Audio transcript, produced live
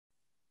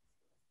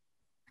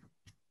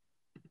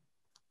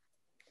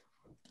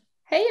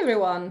Hey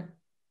everyone,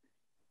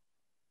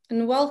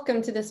 and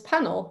welcome to this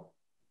panel.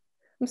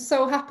 I'm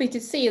so happy to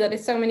see that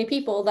there's so many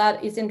people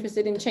that is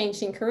interested in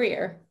changing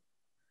career.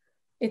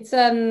 It's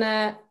during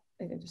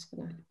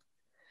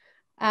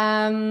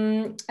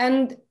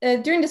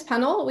this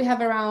panel, we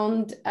have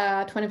around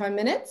 25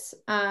 minutes.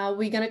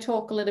 We're going to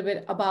talk a little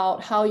bit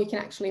about how you can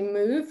actually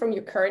move from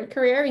your current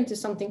career into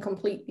something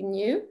completely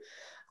new.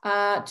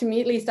 To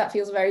me, at least, that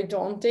feels very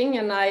daunting.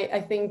 And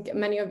I think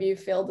many of you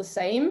feel the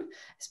same,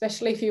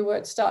 especially if you were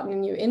to start in a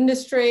new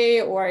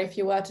industry or if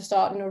you were to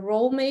start in a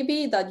role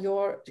maybe that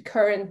your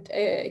current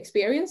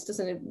experience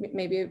doesn't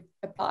maybe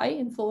apply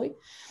in fully.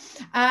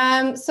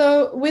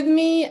 So with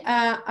me,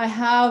 I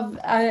have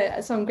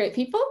some great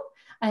people.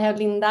 I have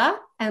Linda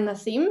and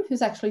Nassim,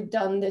 who's actually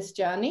done this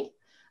journey.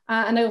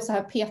 And I also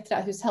have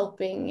Petra, who's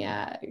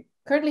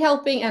currently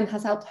helping and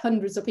has helped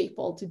hundreds of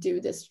people to do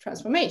this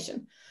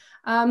transformation.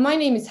 My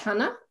name is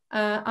Hannah.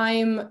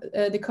 I'm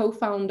the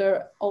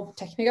co-founder of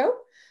Technigo.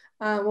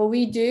 What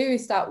we do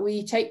is that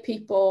we take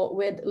people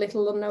with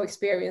little or no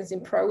experience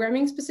in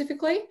programming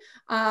specifically,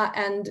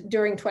 and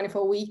during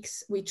 24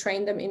 weeks, we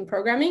train them in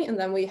programming and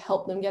then we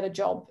help them get a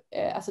job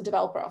as a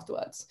developer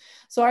afterwards.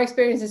 So our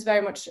experience is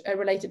very much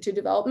related to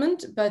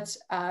development, but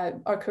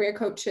our career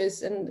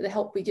coaches and the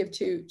help we give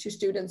to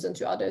students and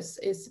to others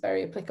is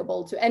very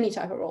applicable to any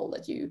type of role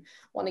that you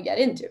want to get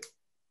into.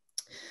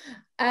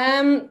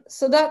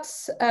 So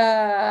that's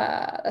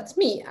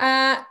me.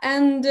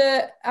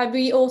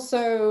 We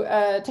also,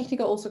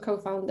 Technigo also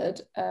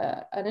co-founded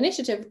an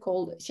initiative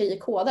called Tjejer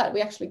Kodar.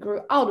 We actually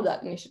grew out of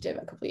that initiative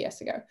a couple of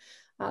years ago.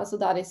 So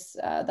that is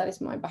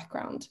my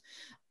background.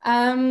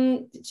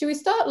 Should we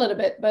start a little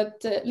bit?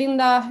 But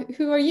Linda,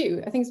 who are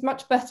you? I think it's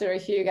much better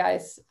if you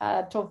guys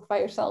talk by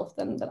yourself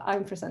than that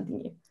I'm presenting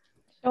you.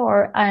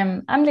 Sure,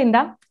 I'm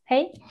Linda.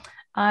 Hey.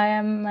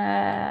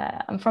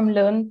 I'm from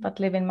Lund, but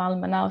live in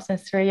Malmö now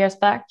since 3 years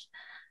back.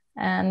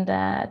 And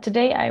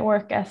today I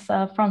work as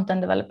a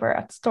front-end developer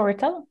at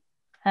Storytel.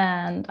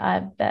 And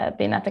I've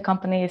been at the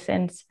company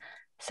since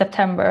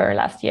September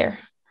last year.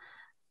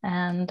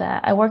 And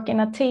I work in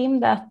a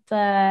team that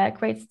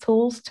creates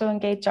tools to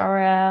engage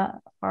our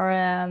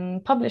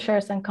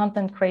publishers and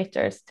content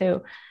creators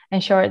to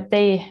ensure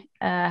they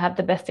have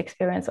the best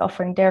experience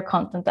offering their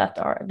content at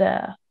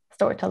the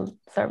Storytel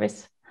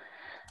service.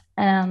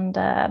 And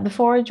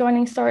before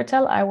joining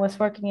Storytel, I was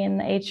working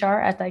in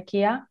HR at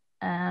IKEA,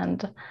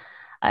 and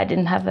I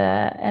didn't have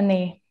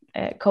any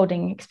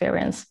coding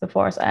experience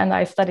before. And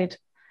I studied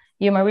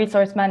human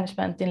resource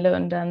management in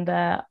Lund, and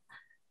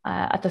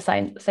at the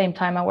same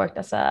time, I worked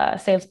as a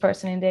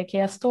salesperson in the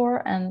IKEA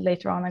store, and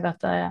later on, I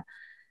got a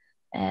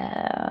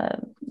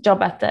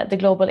job at the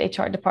global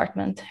HR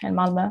department in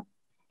Malmö.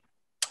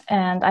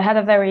 And I had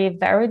a very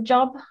varied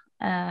job.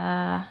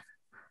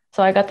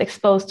 So I got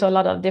exposed to a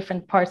lot of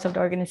different parts of the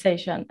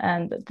organization,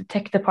 and the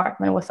tech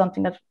department was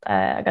something that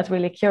I got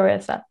really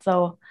curious at.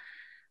 So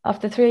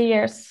after 3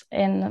 years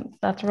in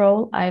that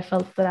role, I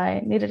felt that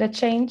I needed a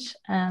change,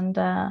 and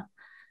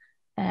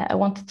I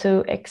wanted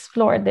to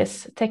explore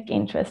this tech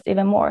interest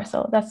even more.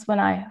 So that's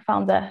when I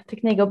found the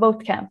Technigo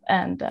bootcamp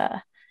and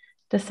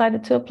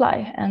decided to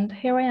apply. And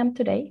here I am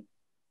today.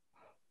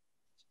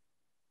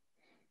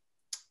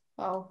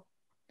 Wow.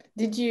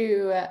 Did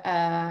you,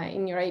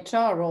 in your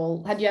HR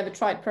role, had you ever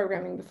tried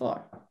programming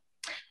before?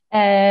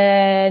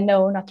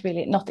 No, not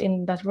really, not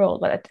in that role,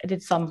 but I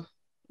did some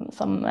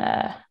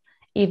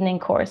evening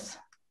course.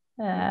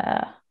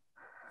 So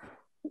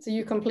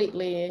you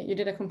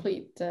did a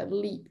complete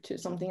leap to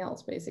something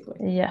else, basically.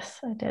 Yes,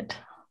 I did.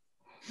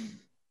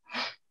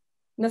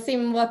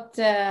 Nassim,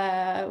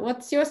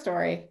 what's your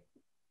story?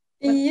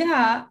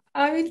 Yeah,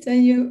 I will tell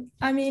you.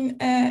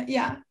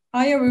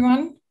 Hi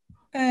everyone.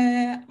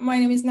 My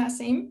name is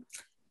Nassim.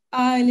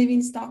 I live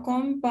in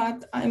Stockholm,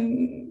 but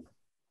I'm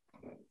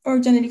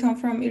originally come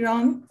from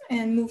Iran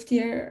and moved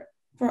here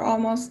for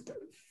almost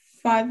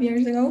 5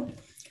 years ago.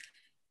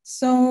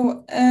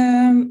 So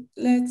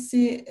let's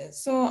see.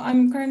 So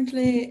I'm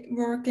currently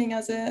working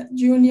as a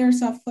junior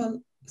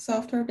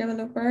software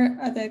developer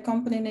at a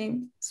company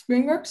named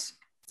Springworks.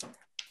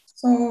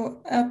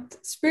 So at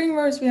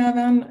Springworks, we have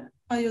an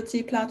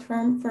IoT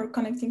platform for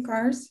connecting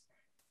cars.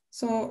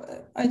 So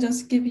I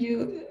just give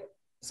you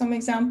some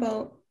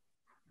example,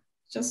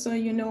 just so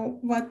you know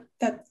what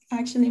that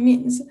actually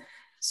means.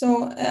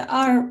 So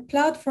our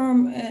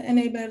platform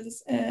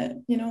enables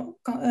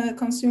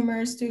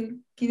consumers to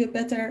give a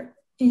better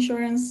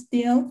insurance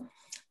deal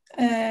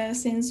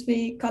since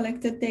we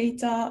collected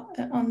data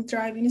on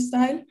driving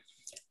style.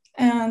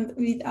 And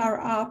with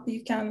our app,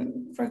 you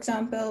can, for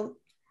example,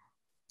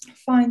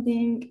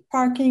 finding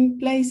parking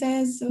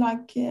places,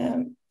 like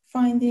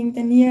finding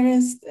the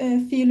nearest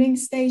fueling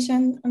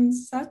station and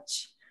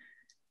such.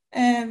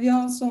 We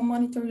also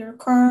monitor your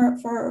car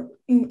for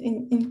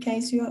in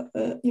case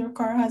your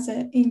car has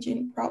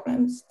engine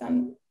problems,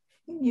 then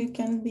you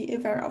can be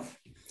aware of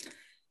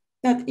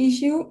that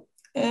issue.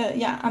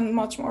 And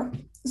much more.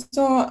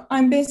 So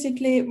I'm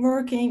basically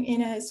working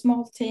in a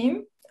small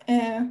team,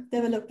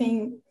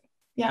 developing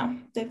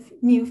the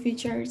new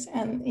features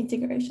and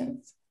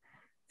integrations.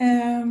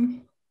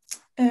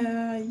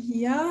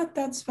 Yeah,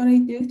 that's what I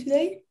do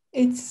today.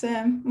 It's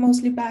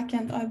mostly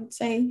backend, I would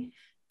say.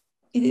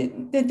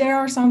 There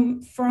are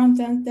some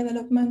front-end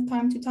development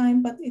time to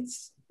time, but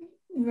it's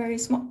very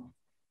small.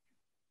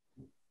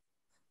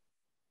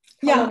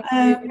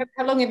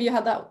 How long have you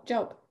had that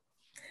job?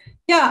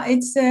 Yeah,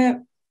 it's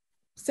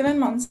 7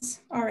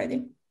 months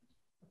already.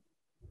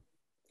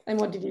 And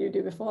what did you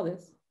do before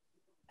this?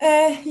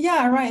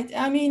 Yeah, right.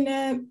 I mean,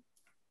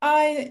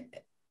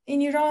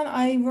 in Iran,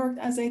 I worked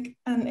as an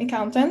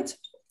accountant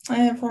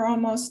for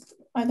almost,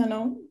 I don't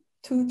know,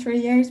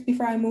 2-3 years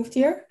before I moved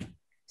here.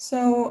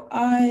 So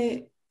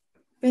I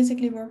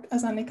basically worked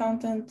as an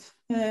accountant.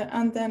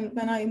 And then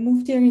when I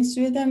moved here in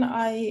Sweden,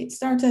 I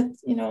started,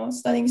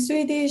 studying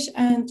Swedish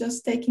and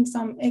just taking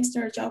some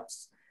extra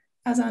jobs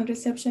as a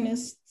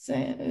receptionist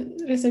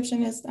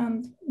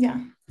and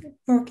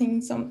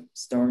working some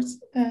stores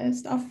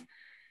stuff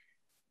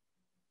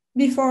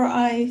before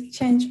I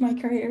changed my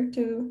career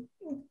to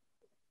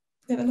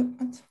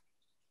development.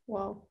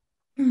 Wow.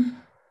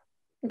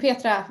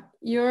 Petra,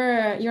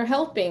 you're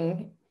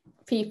helping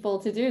people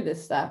to do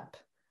this step.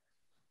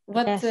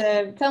 But yes.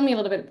 Tell me a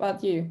little bit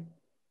about you.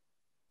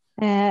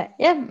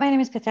 Yeah, my name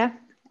is Petra.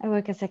 I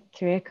work as a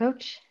career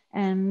coach,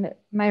 and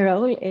my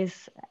role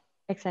is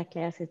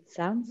exactly as it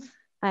sounds.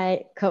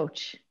 I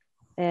coach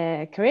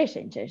career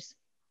changers.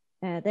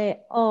 They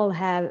all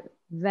have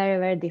very,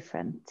 very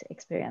different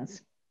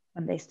experience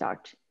when they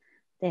start.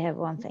 They have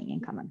one thing in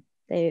common.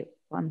 They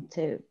want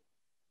to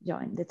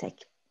join the tech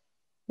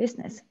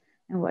business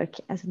and work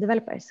as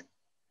developers.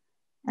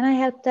 And I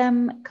help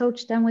them,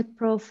 coach them with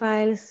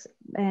profiles,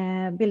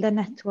 build a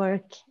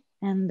network,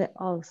 and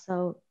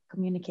also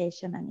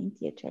communication and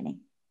interview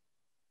training.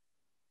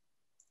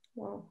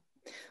 Wow.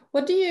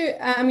 What do you,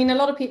 I mean, a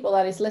lot of people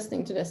that is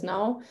listening to this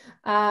now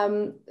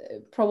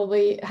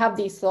probably have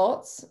these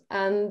thoughts,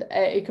 and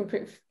it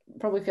can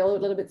probably feel a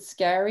little bit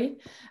scary.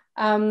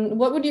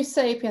 What would you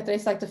say, Petra,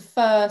 is like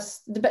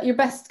your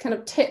best kind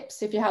of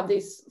tips if you have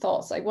these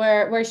thoughts? Like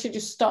where should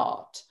you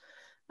start?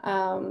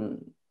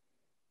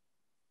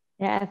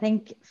 Yeah, I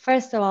think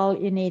first of all,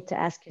 you need to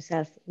ask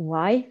yourself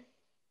why.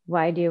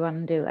 Why do you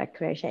want to do a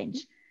career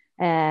change?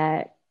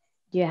 Do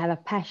you have a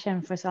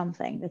passion for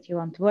something that you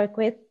want to work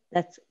with?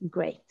 That's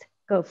great.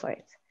 Go for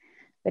it.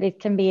 But it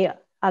can be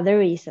other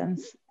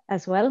reasons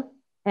as well.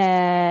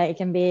 It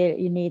can be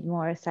you need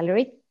more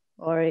salary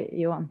or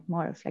you want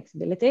more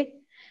flexibility.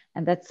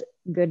 And that's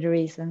good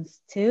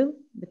reasons too.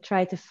 But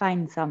try to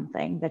find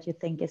something that you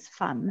think is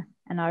fun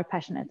and are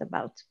passionate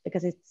about,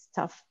 because it's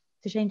tough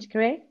to change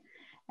career.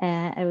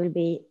 It will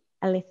be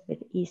a little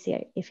bit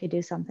easier if you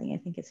do something you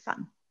think is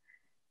fun.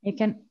 You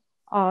can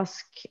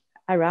ask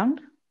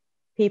around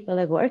people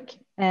that work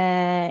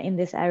in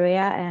this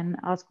area and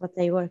ask what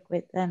they work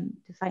with, and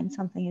to find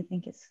something you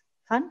think is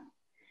fun,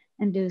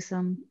 and do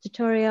some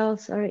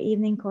tutorials or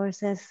evening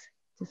courses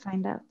to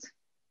find out.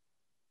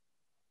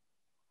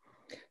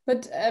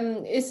 But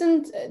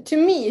to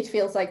me, it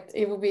feels like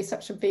it will be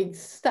such a big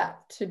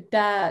step to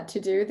dare to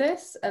do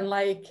this, and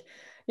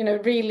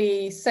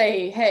really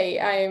say, hey,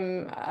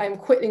 I'm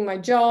quitting my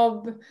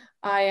job.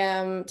 I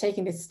am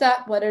taking this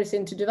step, whether it's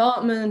into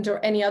development or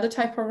any other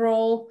type of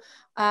role.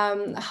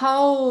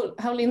 How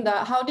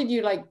Linda, how did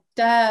you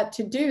dare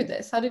to do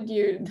this? How did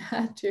you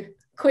dare to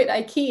quit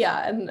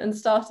IKEA and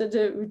started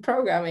with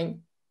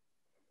programming?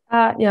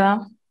 What did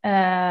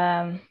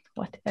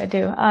I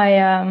do?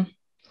 I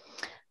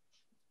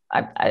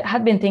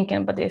had been thinking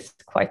about this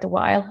quite a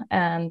while,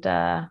 and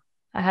I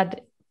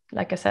had,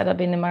 like I said, I've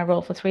been in my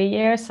role for 3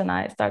 years, and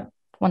I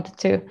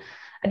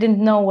didn't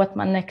know what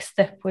my next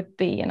step would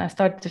be, and I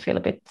started to feel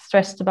a bit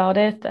stressed about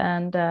it.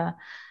 And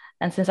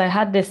since I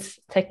had this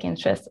tech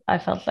interest, I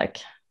felt like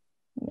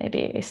maybe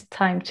it's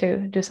time to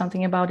do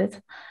something about it.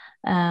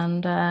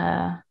 And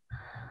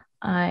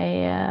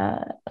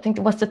I think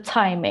it was the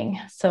timing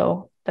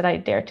so that I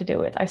dared to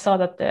do it. I saw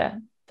that the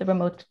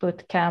remote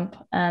boot camp,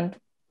 and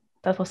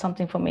that was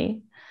something for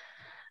me.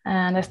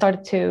 And I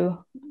started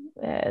to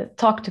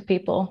talk to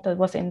people that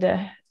was in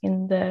the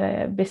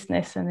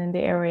business and in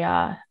the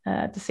area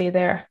to see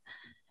their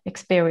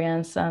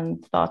experience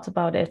and thoughts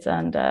about it.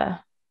 And I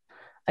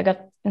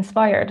got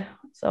inspired.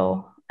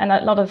 And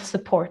a lot of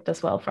support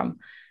as well from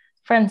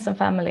friends and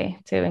family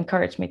to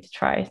encourage me to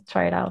try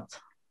it out.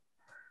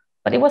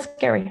 But it was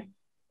scary.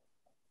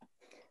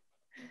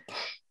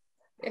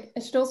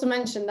 I should also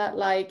mention that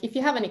if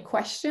you have any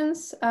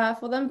questions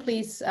for them,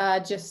 please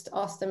just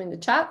ask them in the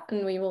chat,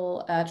 and we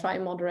will try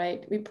and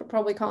moderate. We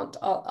probably can't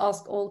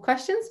ask all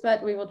questions,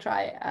 but we will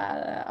try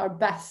our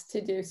best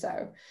to do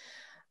so.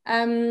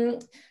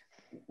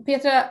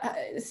 Petra,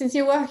 since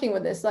you're working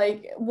with this,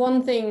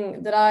 one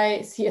thing that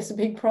I see as a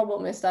big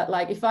problem is that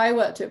if I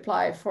were to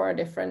apply for a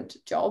different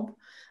job,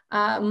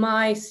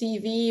 my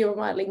CV or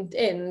my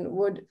LinkedIn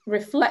would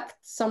reflect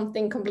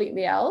something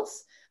completely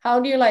else. How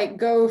do you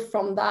go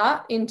from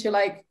that into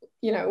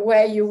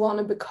where you want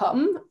to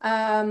become?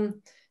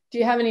 Do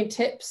you have any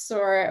tips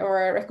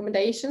or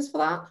recommendations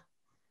for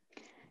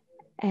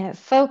that?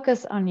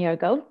 Focus on your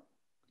goal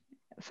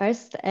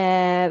first.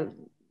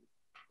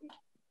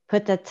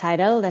 put the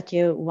title that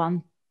you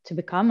want to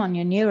become on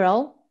your new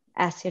role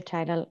as your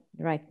title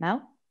right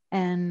now,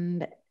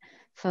 and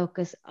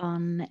focus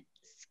on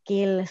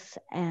skills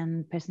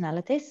and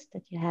personalities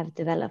that you have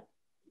developed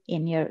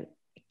in your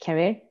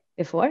career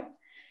before,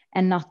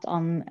 and not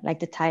on like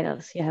the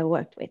titles you have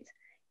worked with.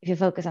 If you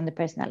focus on the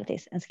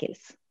personalities and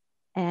skills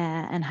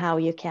and how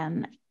you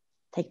can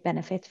take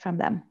benefit from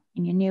them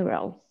in your new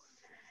role,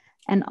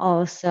 and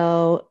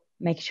also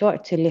make sure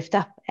to lift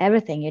up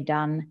everything you've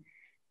done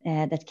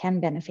that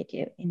can benefit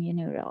you in your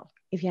new role.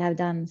 If you have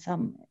done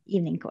some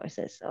evening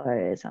courses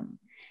or some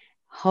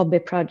hobby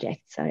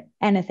projects or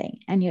anything,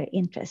 and your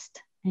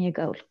interest and your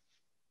goal.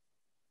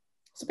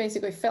 So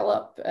basically fill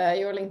up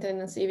your LinkedIn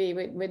and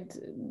CV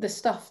with the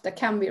stuff that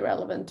can be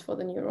relevant for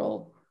the new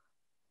role.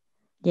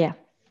 Yeah,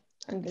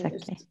 and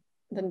exactly.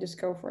 Then just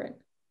go for it.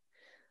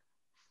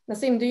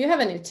 Nasim, do you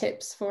have any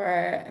tips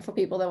for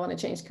people that want to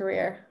change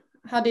career?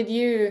 How did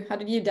you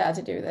dare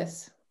to do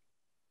this?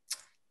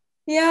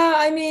 Yeah,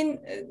 I mean,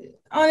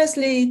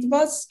 honestly, it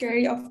was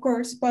scary, of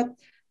course, but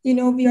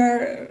we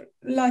are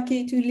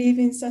lucky to live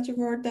in such a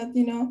world that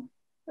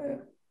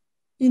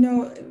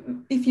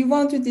if you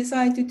want to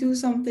decide to do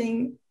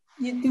something,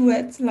 you do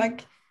it.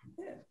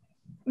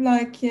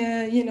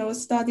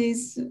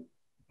 Studies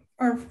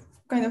are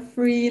kind of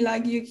free.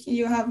 Like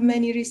you have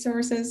many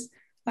resources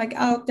like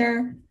out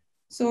there,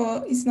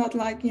 so it's not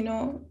like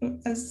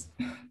as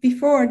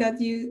before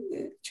that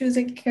you choose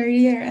a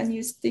career and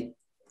you stick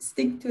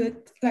to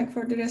it like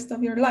for the rest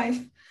of your life.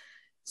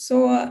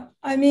 So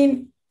I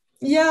mean,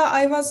 yeah,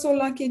 I was so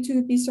lucky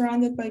to be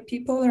surrounded by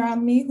people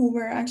around me who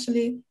were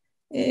actually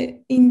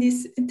in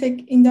this tech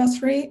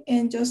industry,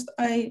 and just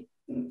I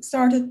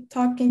started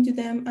talking to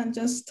them and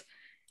just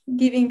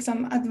giving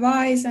some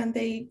advice, and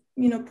they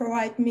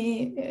provide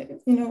me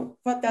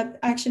what that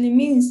actually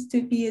means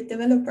to be a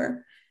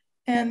developer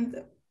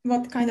and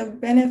what kind of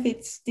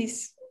benefits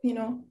this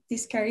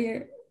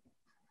career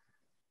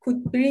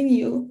could bring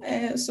you.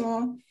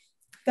 So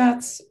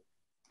that's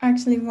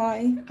actually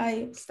why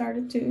I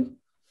started to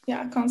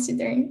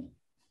considering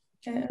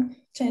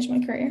change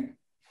my career.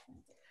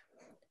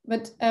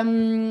 But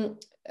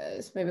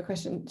it's maybe a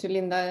question to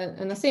Linda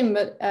and Nasim,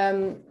 but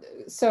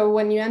so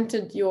when you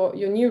entered your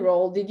new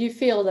role, did you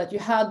feel that you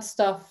had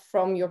stuff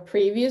from your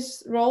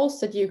previous roles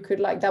that you could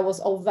that was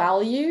of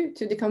value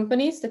to the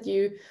companies that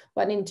you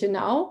went into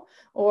now?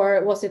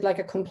 Or was it like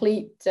a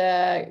complete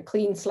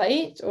clean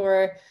slate?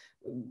 Or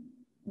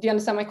do you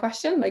understand my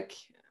question?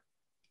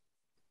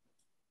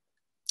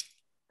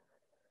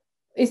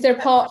 Is there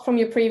part from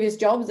your previous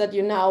jobs that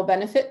you now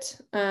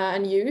benefit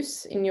and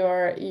use in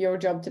your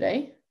job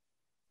today?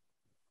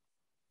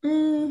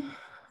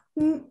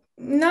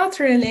 Not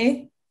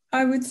really,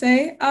 I would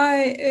say.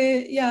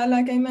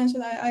 Like I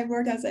mentioned, I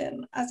work as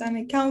an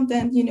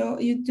accountant.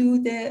 You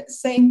do the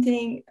same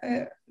thing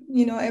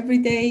every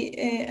day,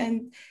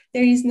 and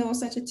there is no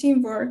such a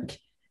teamwork.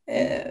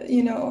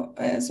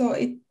 So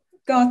it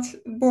got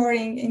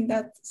boring in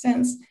that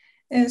sense.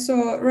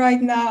 So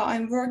right now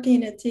I'm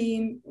working in a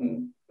team.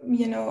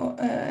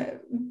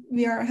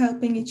 We are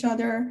helping each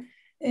other.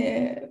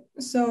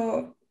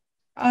 So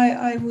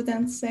I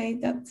wouldn't say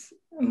that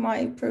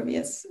my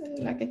previous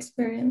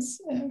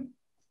experience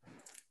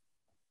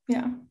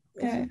no.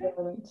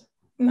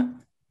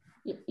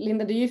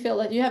 Linda, do you feel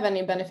that you have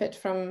any benefit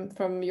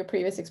from your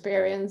previous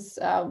experience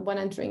when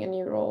entering a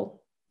new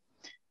role?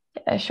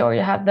 Sure,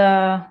 you have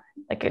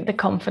the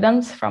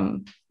confidence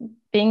from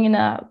being in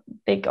a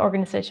big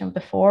organization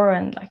before,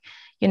 and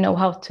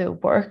how to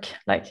work,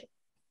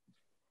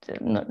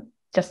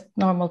 just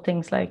normal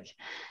things like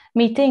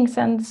meetings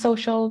and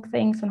social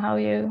things, and how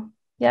you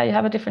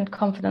have a different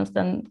confidence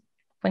than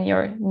when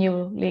you're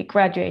newly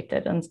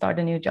graduated and start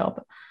a new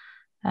job.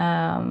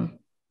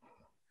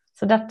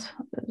 So that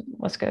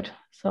was good.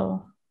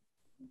 So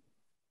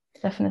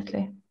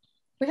definitely.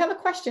 We have a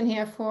question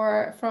here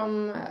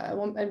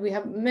and we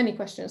have many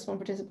questions from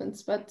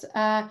participants, but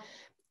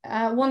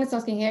one is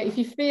asking here, if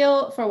you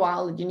feel for a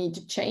while that you need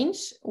to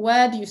change,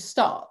 where do you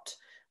start?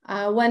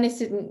 When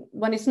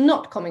it's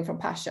not coming from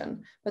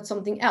passion, but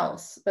something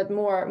else, but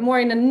more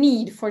in a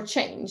need for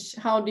change?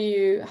 How do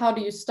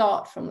you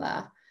start from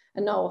there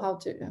and know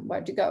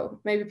where to go?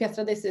 Maybe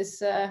Petra, this is.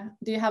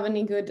 Do you have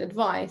any good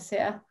advice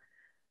here?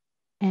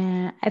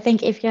 I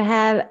think if you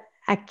have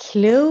a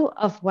clue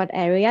of what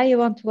area you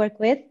want to work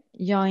with,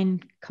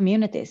 join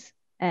communities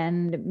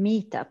and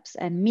meetups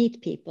and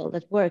meet people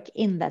that work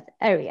in that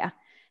area,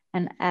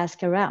 and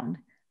ask around.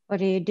 What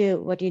do you do?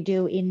 What do you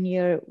do in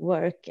your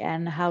work,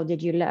 and how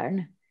did you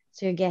learn?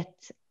 So you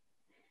get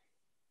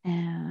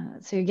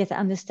an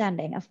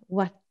understanding of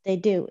what they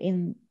do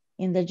in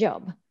the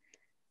job,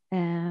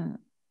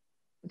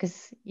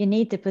 because you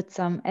need to put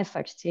some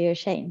effort to your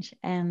change.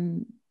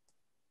 And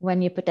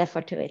when you put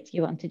effort to it,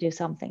 you want to do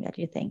something that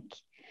you think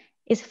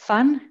is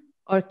fun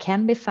or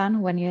can be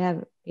fun when you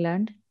have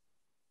learned.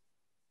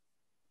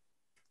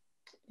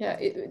 Yeah,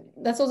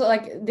 that's also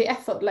the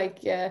effort.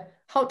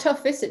 How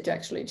tough is it to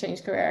actually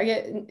change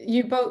career?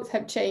 You both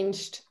have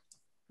changed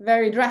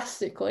very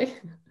drastically.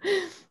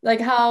 Like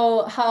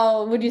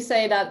how would you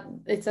say that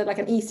it's like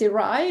an easy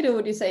ride, or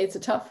would you say it's a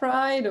tough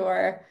ride,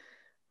 or?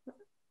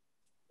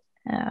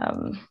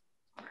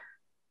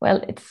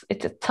 Well, it's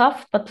a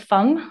tough but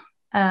fun.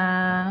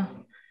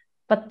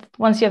 But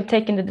once you have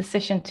taken the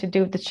decision to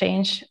do the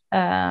change,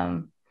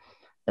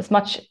 it's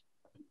much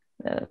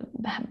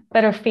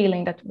better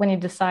feeling that when you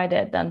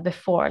decided than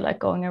before, like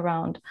going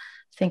around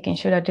thinking,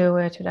 should I do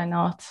it, should I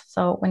not?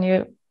 So when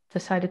you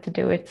decided to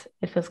do it,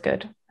 it feels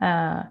good.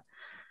 And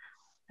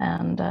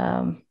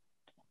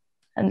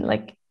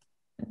like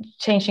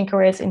changing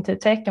careers into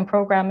tech and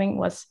programming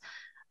was,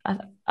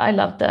 I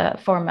love the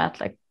format,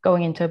 like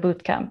going into a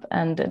boot camp,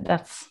 and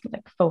that's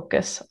like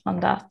focus on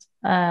that.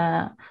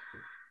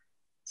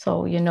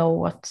 So you know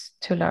what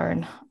to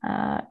learn,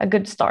 a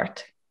good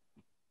start.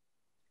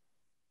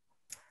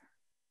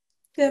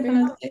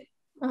 Definitely.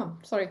 Oh,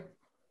 sorry.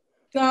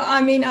 Well,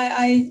 I mean,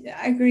 I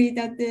agree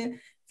that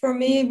for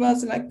me, it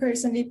was like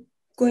personally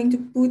going to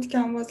boot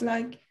camp was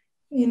like,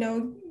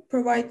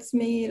 provides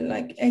me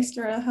like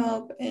extra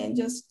help and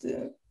just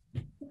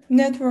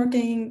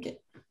networking.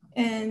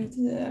 And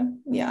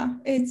yeah,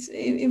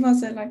 it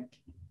was a like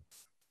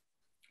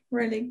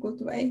really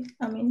good way.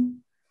 I mean,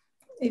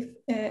 if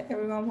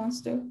everyone wants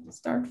to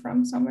start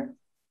from somewhere.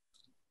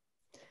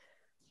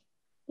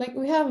 Like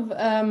we have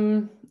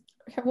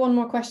one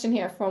more question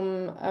here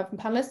from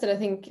panelists that I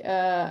think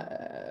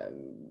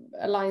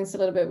aligns a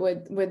little bit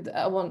with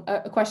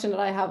a question that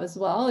I have as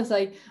well. It's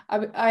like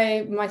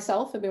I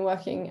myself have been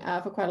working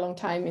for quite a long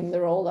time in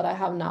the role that I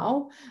have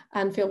now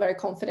and feel very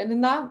confident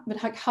in that.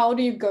 But like, how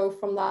do you go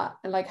from that,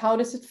 and like, how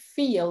does it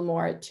feel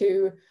more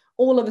to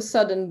all of a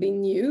sudden be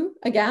new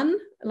again,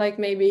 like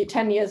maybe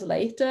 10 years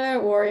later,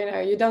 or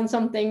you've done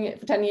something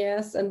for 10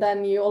 years and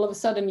then you all of a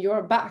sudden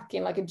you're back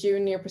in like a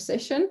junior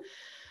position.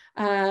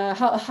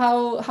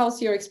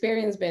 How's your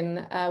experience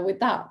been with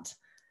that?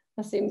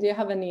 Nassim, do you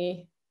have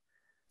any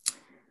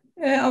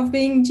of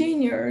being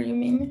junior, you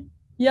mean?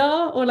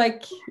 Yeah, or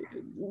like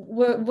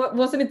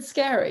wasn't it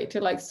scary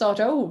to like start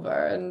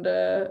over? And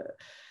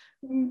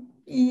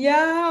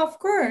yeah, of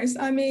course.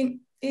 I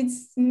mean,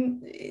 it's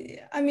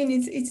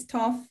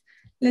tough.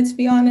 Let's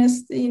be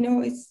honest.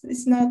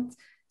 It's not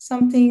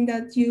something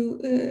that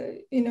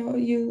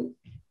you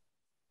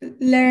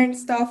learn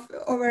stuff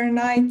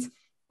overnight,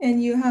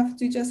 and you have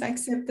to just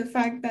accept the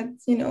fact that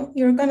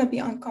you're gonna be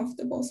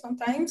uncomfortable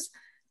sometimes,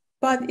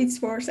 but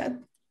it's worth it.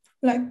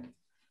 Like,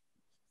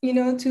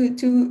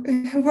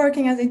 to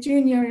working as a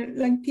junior,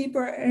 like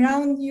people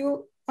around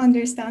you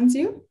understands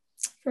you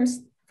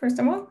first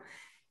of all,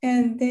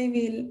 and they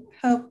will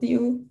help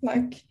you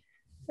like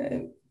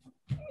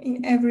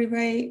in every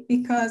way,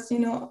 because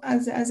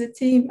as a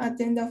team, at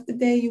the end of the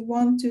day, you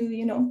want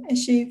to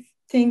achieve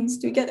things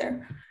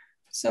together.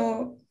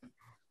 So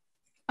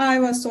I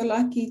was so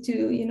lucky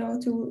to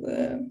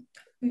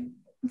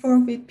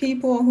work with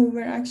people who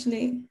were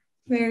actually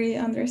very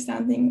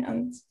understanding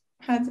and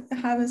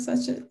have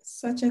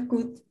such a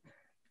good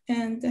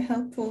and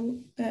helpful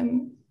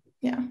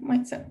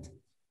mindset.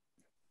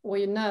 Were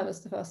you nervous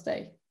the first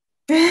day?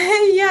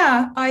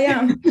 Yeah, I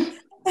am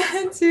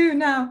too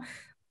now.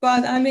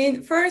 But I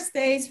mean, first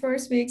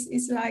weeks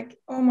is like,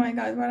 oh my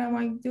God, what am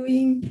I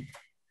doing?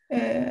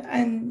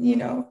 And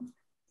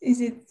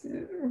is it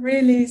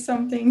really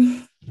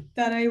something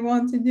that I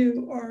want to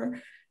do, or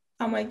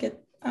am I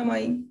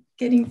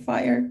getting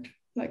fired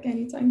like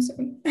anytime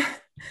soon?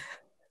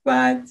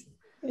 But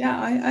yeah,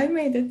 I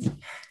made it.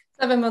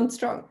 7 months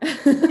strong.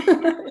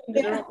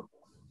 Yeah.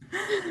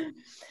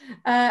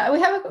 We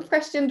have a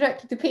question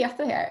directly to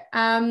Peter here.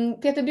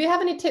 Peter, do you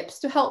have any tips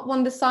to help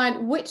one decide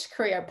which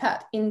career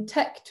path in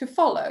tech to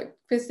follow?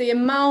 Because the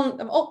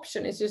amount of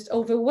option is just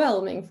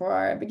overwhelming for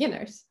our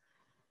beginners.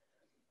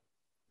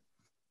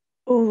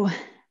 Oh,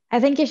 I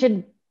think you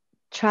should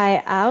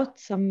try out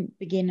some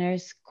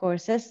beginners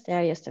courses. They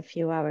are just a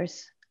few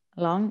hours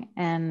long,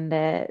 and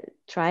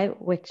try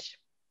which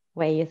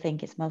way you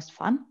think is most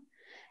fun.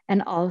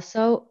 And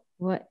also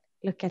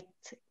look at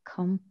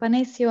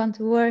companies you want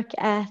to work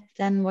at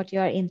and what you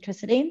are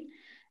interested in,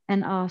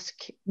 and ask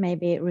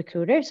maybe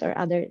recruiters or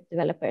other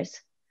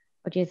developers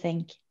what you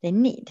think they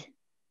need.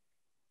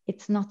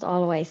 It's not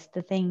always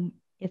the thing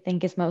you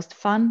think is most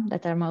fun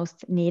that are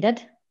most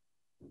needed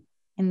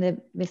in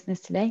the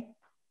business today.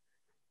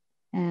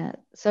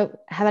 So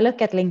have a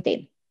look at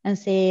LinkedIn and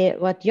see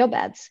what job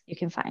ads you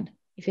can find.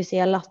 If you see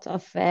a lot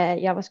of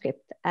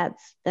JavaScript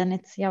ads, then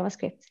it's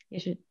JavaScript you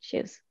should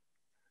choose.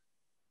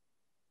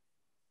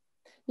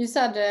 You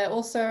said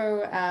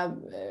also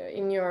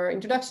in your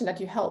introduction that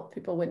you help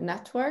people with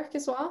network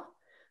as well,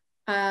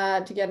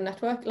 to get a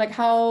network. Like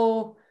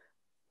how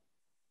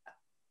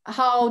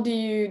do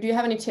you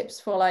have any tips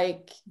for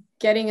like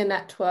getting a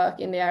network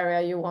in the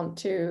area you want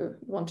to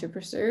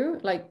pursue?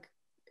 Like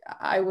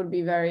I would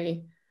be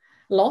very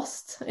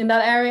lost in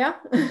that area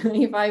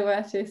if I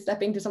were to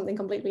step into something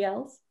completely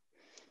else.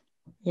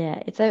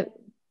 Yeah, it's a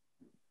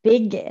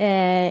big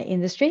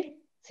industry,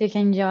 so you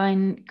can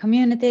join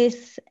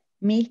communities,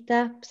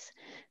 meetups,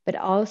 but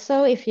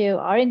also if you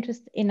are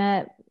interested in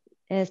a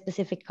a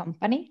specific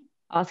company,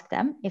 ask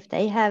them if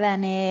they have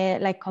any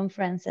like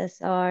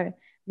conferences or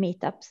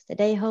meetups that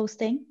they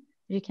hosting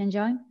you can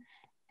join.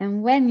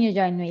 And when you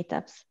join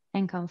meetups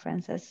and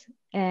conferences,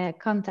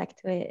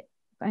 contact with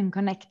and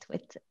connect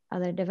with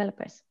other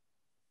developers.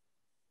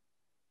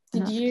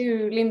 Did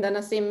you, Linda,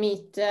 Nassim,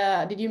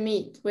 did you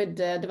meet with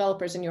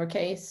developers in your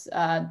case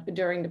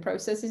during the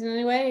processes in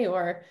any way,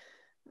 or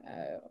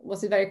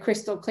was it very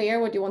crystal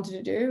clear what you wanted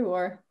to do,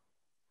 or?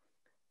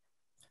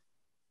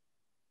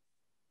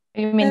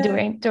 You mean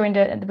during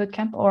the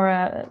bootcamp, or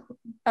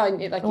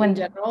like in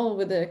general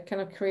with the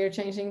kind of career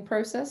changing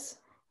process?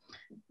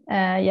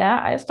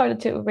 Yeah, I started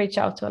to reach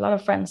out to a lot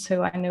of friends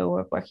who I knew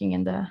were working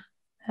in the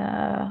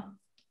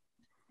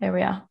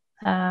area.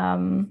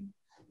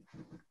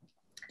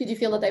 Did you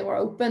feel that they were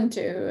open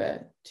to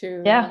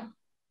yeah,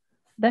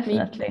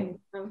 definitely.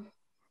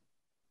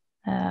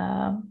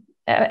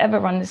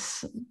 Everyone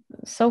is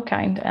so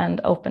kind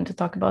and open to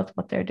talk about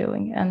what they're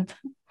doing, and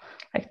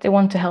like they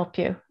want to help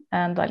you,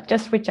 and like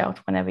just reach out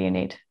whenever you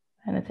need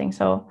anything.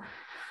 So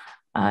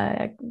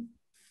I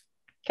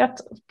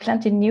got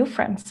plenty new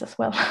friends as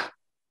well.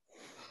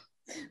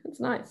 That's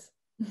nice.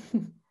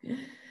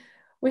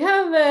 We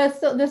have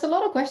there's a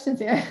lot of questions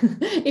here.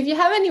 If you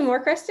have any more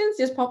questions,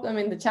 just pop them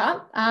in the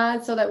chat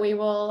so that we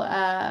will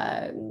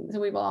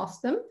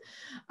ask them.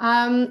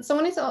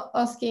 Someone is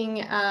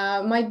asking,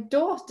 my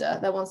daughter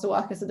that wants to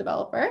work as a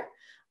developer.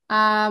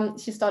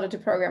 She started to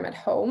program at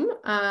home.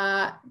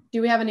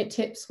 Do we have any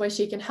tips where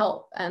she can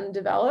help and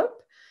develop?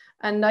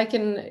 And I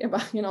can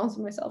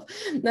answer myself.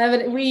 No,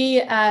 but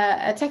we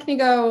at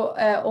Technigo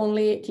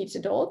only teach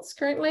adults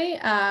currently.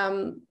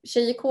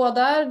 Tjejer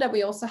kodar that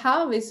we also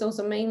have is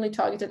also mainly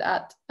targeted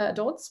at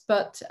adults,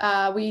 but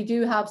we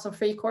do have some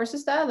free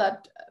courses there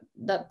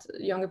that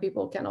younger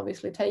people can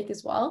obviously take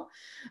as well.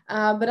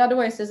 But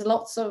otherwise, there's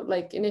lots of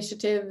like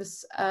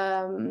initiatives.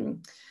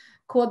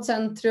 Code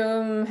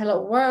Centrum,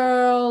 Hello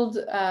World.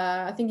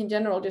 I think in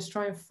general, just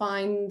try and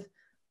find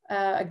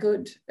a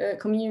good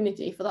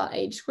community for that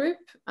age group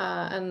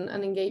and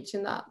engage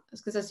in that,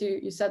 because as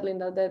you said,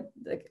 Linda,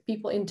 the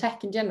people in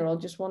tech in general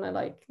just want to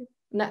like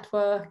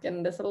network,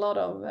 and there's a lot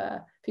of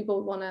people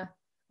who want to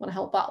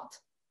help out.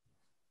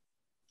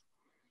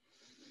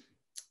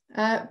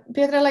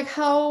 Petra, like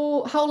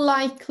how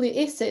likely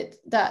is it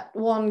that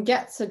one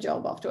gets a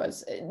job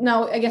afterwards?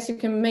 Now, I guess you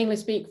can mainly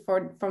speak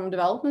from a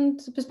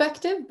development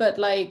perspective, but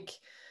like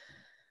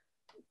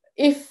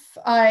if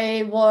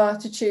I were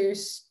to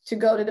choose to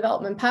go the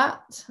development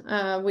path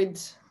with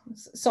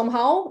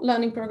somehow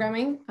learning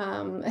programming,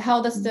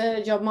 how does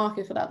the job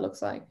market for that look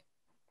like?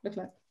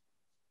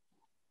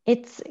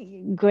 It's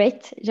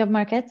great job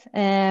market.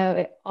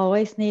 We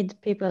always need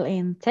people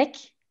in tech.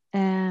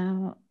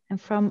 And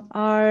from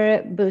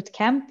our boot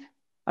camp,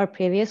 our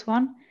previous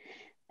one,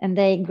 and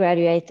they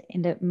graduate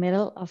in the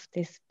middle of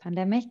this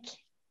pandemic,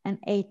 and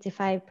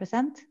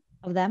 85%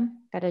 of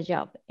them got a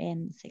job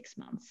in 6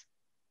 months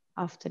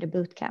after the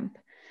boot camp.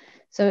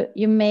 So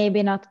you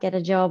maybe not get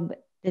a job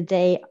the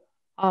day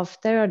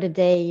after or the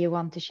day you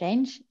want to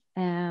change,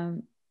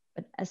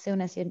 but as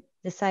soon as you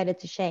decided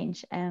to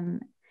change,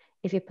 and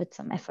if you put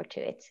some effort to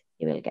it,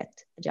 you will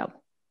get a job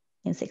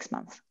in 6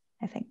 months,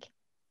 I think.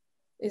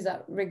 Is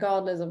that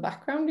regardless of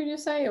background, did you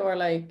say, or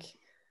like?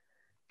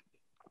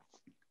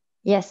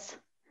 Yes,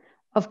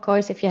 of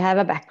course, if you have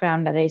a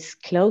background that is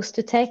close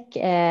to tech,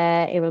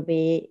 it will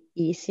be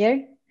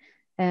easier,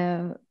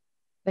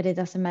 but it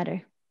doesn't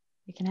matter.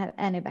 You can have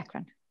any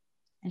background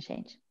and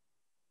change.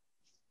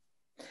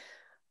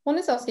 One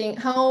is asking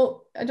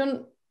how, I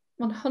don't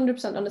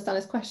 100% understand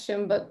this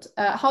question, but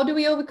how do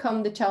we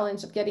overcome the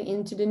challenge of getting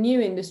into the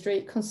new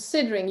industry,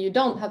 considering you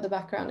don't have the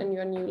background and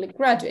you're newly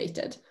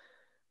graduated?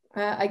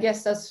 I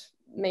guess that's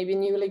maybe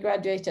newly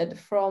graduated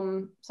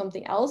from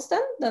something else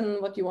than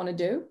what you want to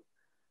do.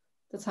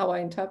 That's how I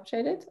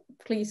interpret it.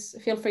 Please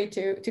feel free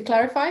to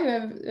clarify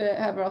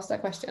whoever asked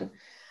that question.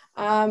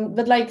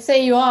 But like,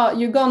 say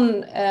you've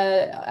gone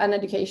an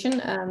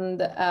education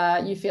and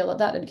you feel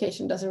that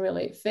education doesn't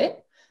really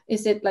fit.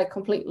 Is it like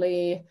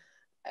completely?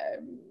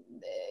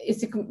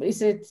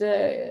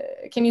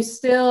 Can you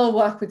still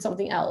work with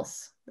something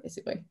else,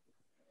 basically?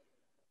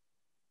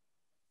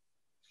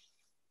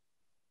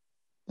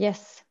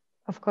 Yes,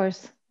 of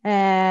course.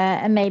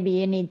 And maybe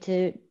you need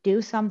to do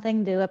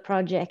a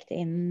project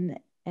in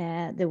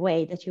the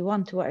way that you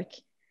want to work.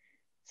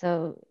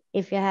 So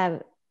if you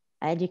have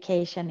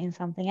education in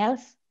something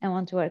else and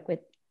want to work with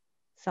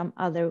some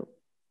other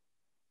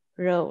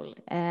role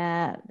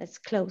that's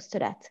close to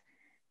that,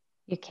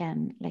 you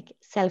can like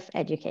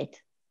self-educate.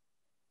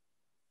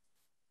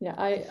 Yeah,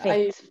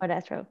 for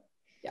that role.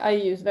 I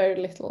use very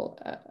little.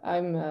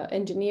 I'm an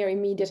engineer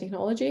in media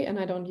technology, and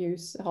I don't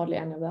use hardly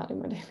any of that in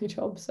my daily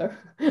job. So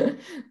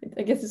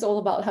I guess it's all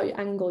about how you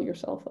angle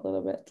yourself a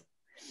little bit.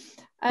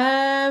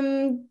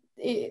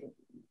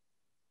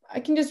 I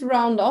can just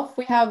round off.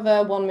 We have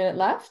 1 minute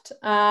left.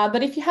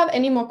 But if you have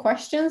any more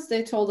questions,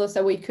 they told us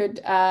that we could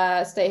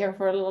stay here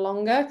for a little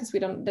longer because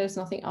there's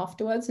nothing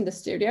afterwards in the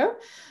studio.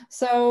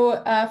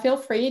 So feel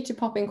free to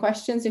pop in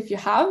questions if you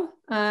have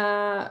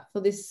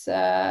for this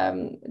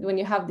when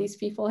you have these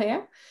people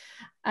here.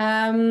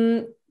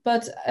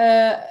 But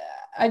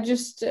I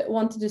just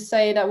wanted to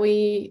say that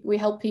we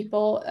help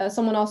people.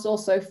 Someone asked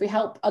also if we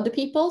help other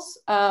people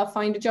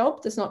find a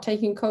job that's not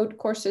taking code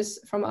courses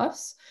from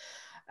us.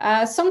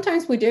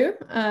 Sometimes we do,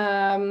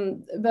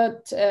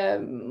 but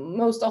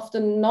most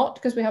often not,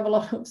 because we have a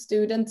lot of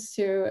students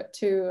to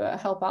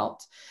help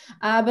out.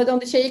 But on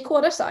the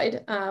Tjejkoder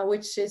side,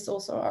 which is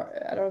also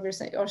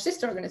our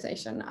sister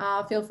organization,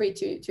 feel free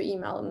to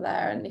email them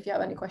there. And if you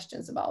have any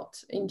questions about,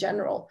 in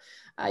general,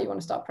 you want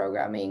to start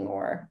programming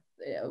or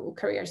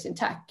careers in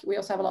tech, we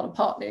also have a lot of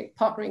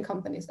partnering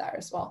companies there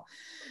as well.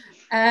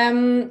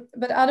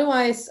 But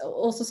otherwise,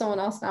 also someone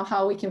asked now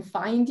how we can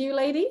find you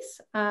ladies.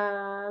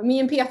 Me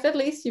and Peter, at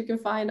least, you can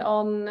find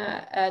on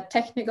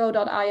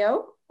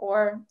technigo.io,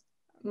 or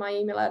my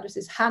email address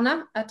is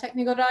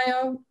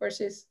hannah@technigo.io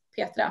versus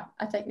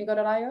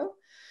petra@technigo.io.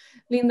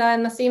 Linda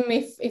and Nassim,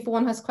 if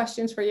one has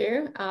questions for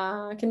you,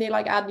 can they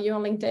like add you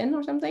on LinkedIn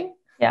or something?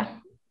 Yeah.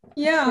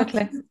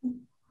 Absolutely.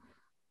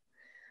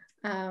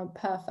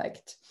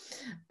 Perfect.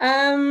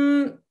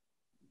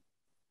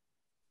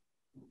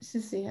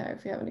 Let's see here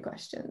if you have any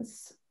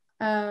questions.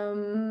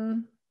 Yeah,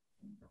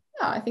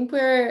 I think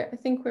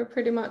we're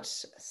pretty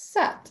much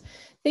set.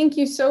 Thank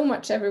you so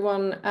much,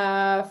 everyone,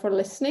 for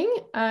listening.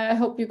 I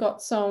hope you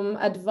got some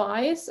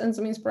advice and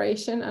some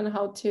inspiration on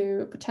how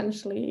to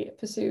potentially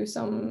pursue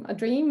a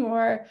dream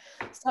or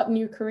start a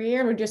new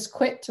career, or just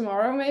quit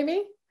tomorrow,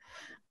 maybe.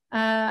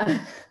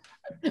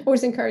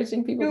 Always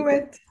encouraging people Do to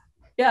it.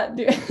 Yeah,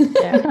 do it.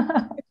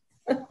 Yeah.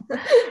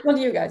 Not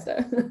you guys,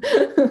 though.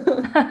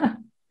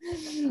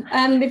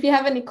 And if you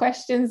have any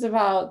questions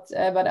about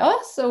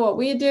us or what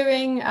we're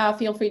doing,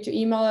 feel free to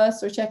email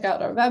us or check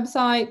out our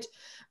website.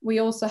 We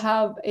also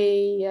have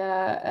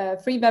a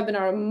free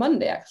webinar on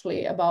Monday,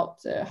 actually,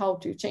 about how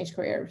to change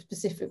career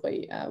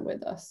specifically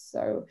with us.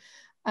 So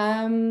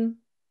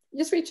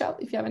just reach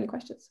out if you have any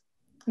questions.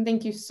 And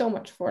thank you so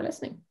much for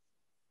listening.